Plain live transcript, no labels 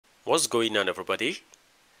What's going on, everybody?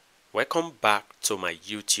 Welcome back to my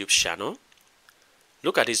YouTube channel.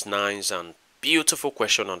 Look at these nice and beautiful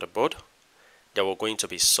question on the board that we're going to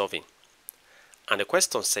be solving. And the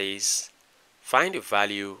question says, find the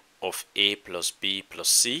value of a plus b plus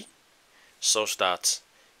c such that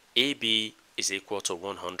ab is equal to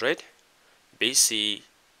 100, bc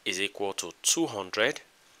is equal to 200,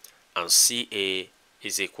 and ca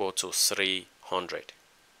is equal to 300.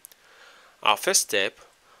 Our first step,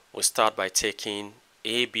 we start by taking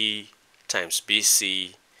AB times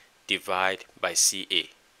BC divided by CA.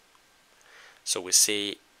 So we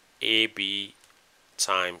say AB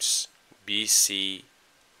times BC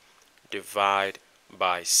divided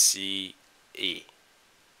by CA.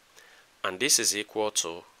 And this is equal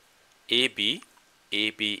to AB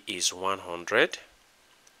is 100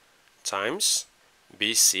 times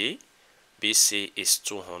BC is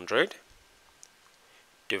 200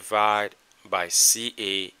 divided by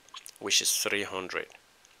CA, which is 300.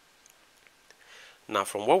 Now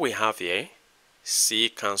from what we have here, C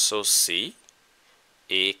cancels C,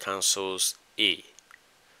 A cancels A.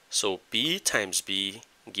 So B times B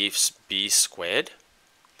gives B squared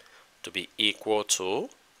to be equal to,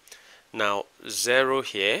 now 0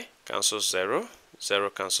 here cancels 0, 0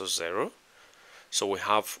 cancels 0. So we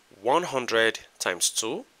have 100 times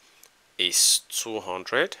 2 is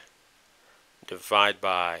 200 divided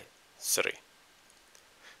by 3.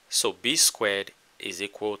 So b squared is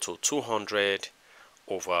equal to 200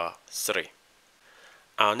 over 3.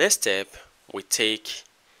 Our next step, we take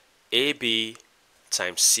AB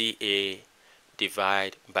times CA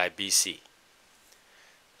divided by BC.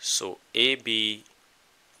 So AB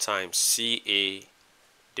times CA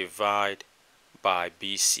divided by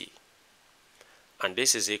BC. And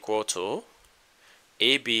this is equal to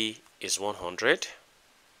AB is 100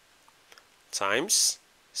 times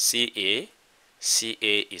CA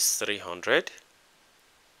is 300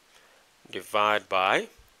 divided by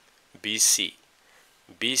BC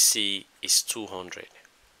is 200.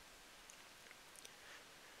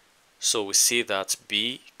 So we see that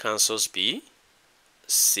B cancels B,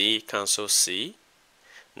 C cancels C.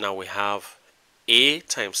 Now we have A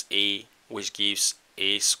times A, which gives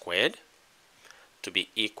A squared to be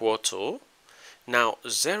equal to, now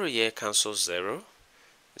 0 here cancels 0,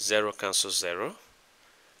 0 cancels 0,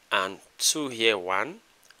 and 2 here 1,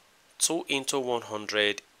 2 into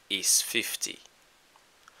 100 is 50.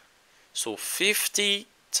 So 50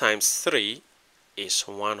 times 3 is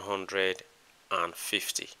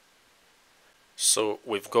 150. So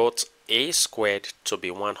we've got A squared to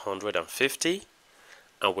be 150,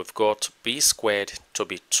 and we've got B squared to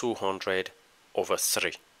be 200 over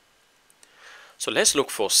 3. So let's look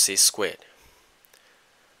for C squared.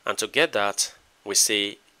 And to get that, we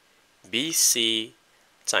say BC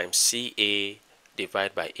times CA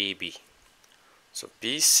divided by AB. So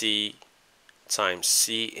BC times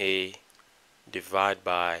CA divided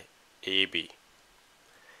by AB.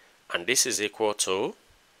 And this is equal to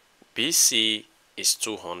BC is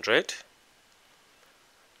 200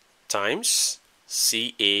 times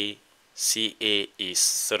CA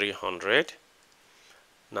is 300.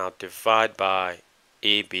 Now divide by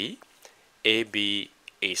AB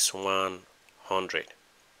is 100.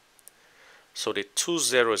 So the 2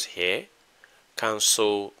 zeros here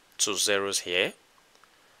cancel 2 zeros here,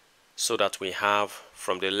 so that we have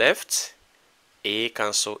from the left A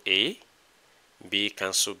cancel A, B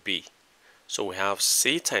cancel B. So we have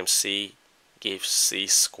C times C gives C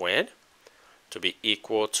squared to be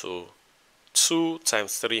equal to 2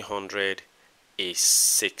 times 300 is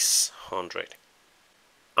 600.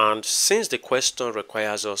 And since the question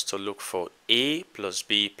requires us to look for A plus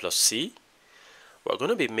B plus C, we're going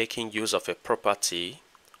to be making use of a property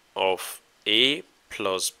of A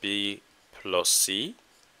plus B plus C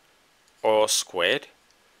all squared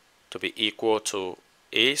to be equal to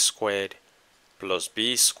A squared plus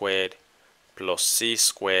B squared plus C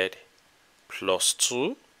squared plus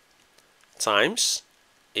 2 times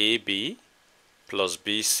AB plus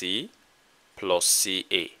BC plus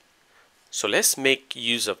CA. So let's make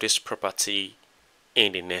use of this property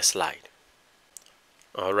in the next slide.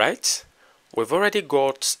 Alright, we've already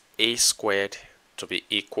got A squared to be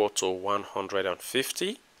equal to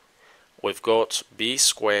 150. We've got B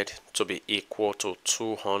squared to be equal to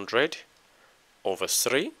 200 over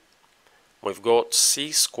 3. We've got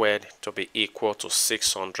C squared to be equal to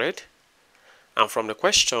 600. And from the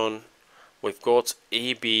question, we've got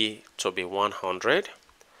AB to be 100.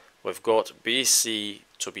 We've got BC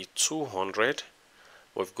to be 200.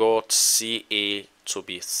 We've got CA to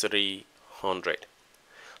be 300.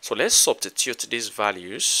 So let's substitute these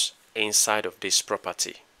values inside of this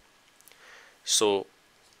property. So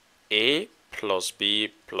a plus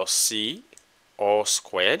b plus c all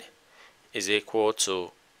squared is equal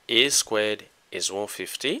to a squared is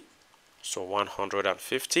 150, so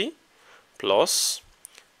 150, plus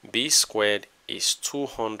b squared is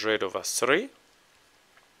 200 over 3,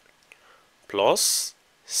 plus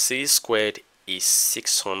c squared is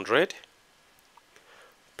 600,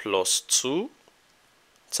 plus 2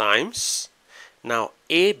 times, now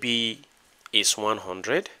AB is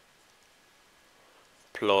 100,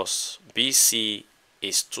 plus BC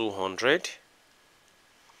is 200,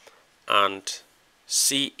 and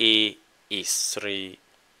CA is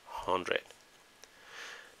 300.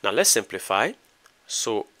 Now let's simplify.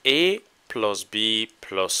 So A plus B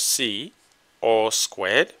plus C all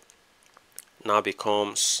squared now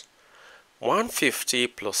becomes 150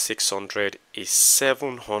 plus 600 is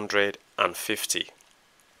 750,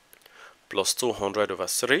 plus 200 over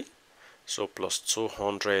 3, so plus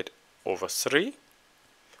 200 over 3,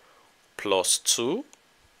 plus 2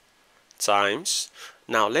 times,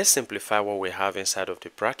 now let's simplify what we have inside of the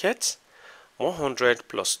bracket. 100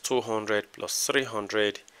 plus 200 plus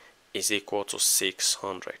 300 is equal to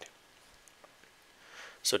 600.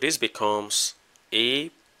 So this becomes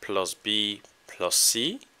A plus B plus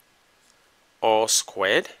C all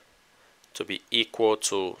squared to be equal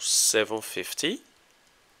to 750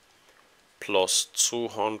 plus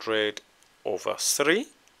 200 over 3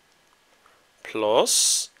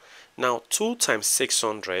 plus, now 2 times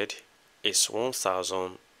 600 is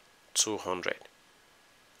 1200.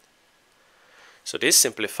 So this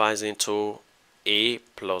simplifies into A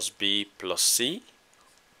plus B plus C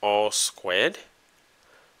all squared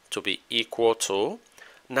to be equal to,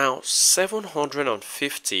 now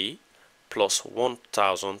 750 plus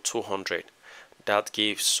 1200, that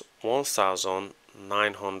gives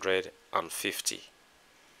 1950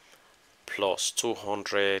 plus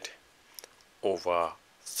 200 over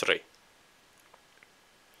 3.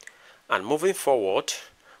 And moving forward,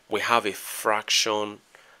 we have a fraction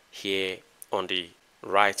here on the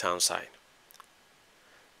right hand side.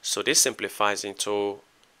 So this simplifies into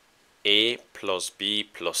A plus B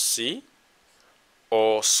plus C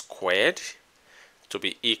all squared to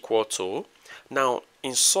be equal to, now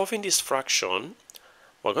in solving this fraction,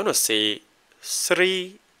 we're going to say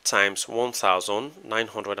 3 times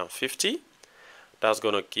 1950, that's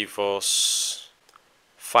going to give us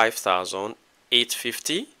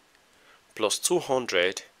 5850, plus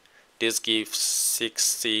 200, this gives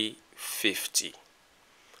 6050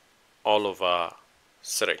 all over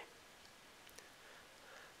 3.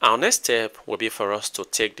 Our next step will be for us to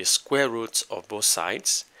take the square roots of both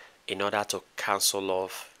sides in order to cancel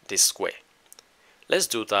off this square. Let's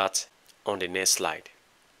do that on the next slide.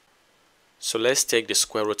 So let's take the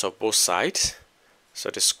square root of both sides. So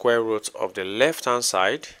the square root of the left hand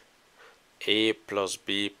side, A plus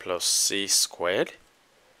B plus C squared,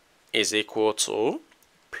 is equal to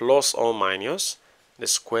plus or minus the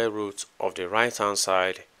square root of the right hand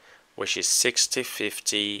side, which is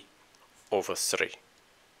 6050 over 3.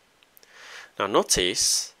 Now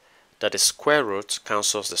notice that the square root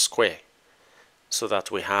cancels the square, so that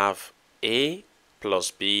we have A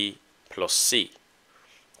plus B plus C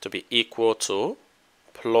to be equal to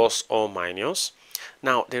plus or minus.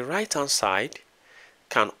 Now the right hand side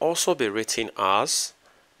can also be written as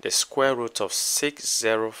the square root of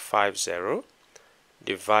 6050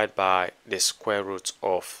 divided by the square root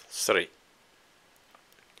of 3.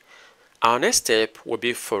 Our next step will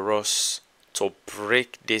be for us to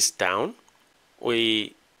break this down.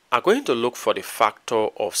 We are going to look for the factor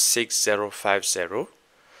of 6050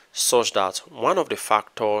 such that one of the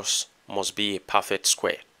factors must be a perfect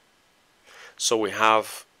square. So we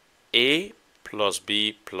have A plus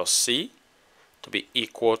B plus C to be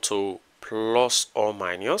equal to plus or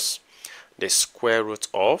minus the square root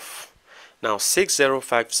of, now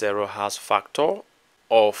 6050 has factor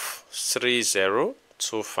of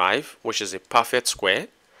 3025, which is a perfect square,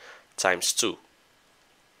 times 2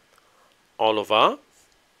 all over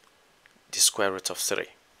the square root of 3.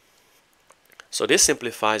 So this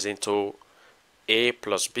simplifies into A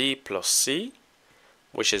plus B plus C,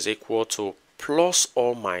 which is equal to plus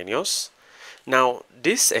or minus. Now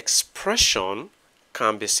this expression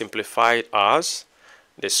can be simplified as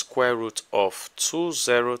the square root of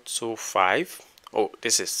 2025, oh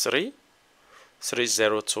this is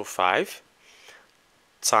 3025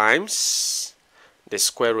 times the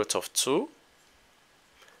square root of 2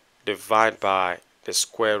 divided by the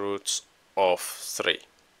square root of 3.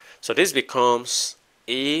 So this becomes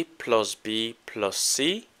A plus B plus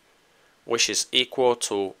C, which is equal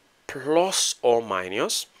to plus or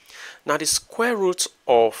minus. Now the square root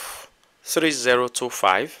of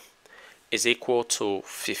 3025 is equal to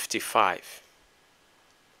 55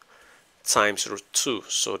 times root 2.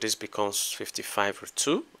 So this becomes 55 root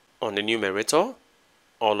 2 on the numerator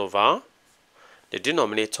all over. The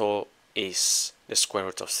denominator is the square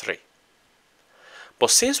root of 3. But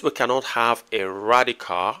since we cannot have a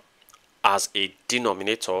radical as a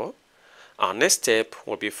denominator, our next step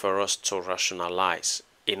will be for us to rationalize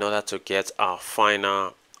in order to get our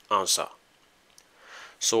final answer.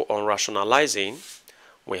 So on rationalizing,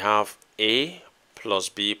 we have a plus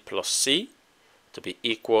b plus c to be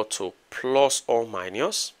equal to plus or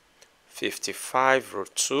minus 55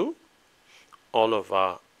 root 2 all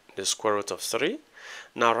over the square root of 3.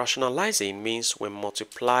 Now rationalizing means we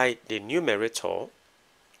multiply the numerator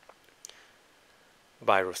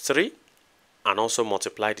by root 3 and also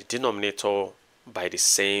multiply the denominator by the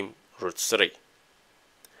same root 3,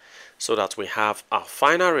 so that we have our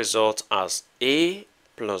final result as a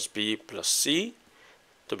plus b plus c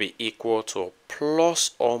to be equal to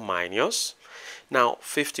plus or minus. Now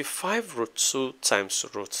 55 root 2 times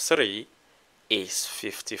root 3 is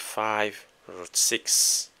 55 root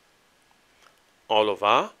 6 all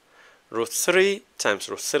over root 3 times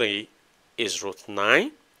root 3 is root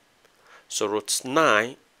 9. So root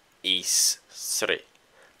 9 is 3.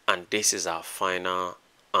 And this is our final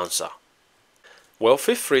answer. Well,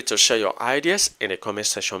 feel free to share your ideas in the comment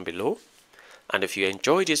section below. And if you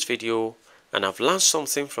enjoyed this video and have learned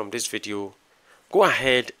something from this video, go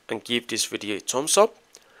ahead and give this video a thumbs up.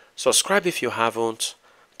 Subscribe if you haven't.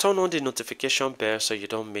 Turn on the notification bell so you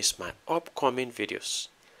don't miss my upcoming videos.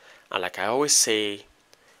 And like I always say,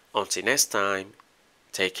 until next time,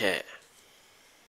 take care.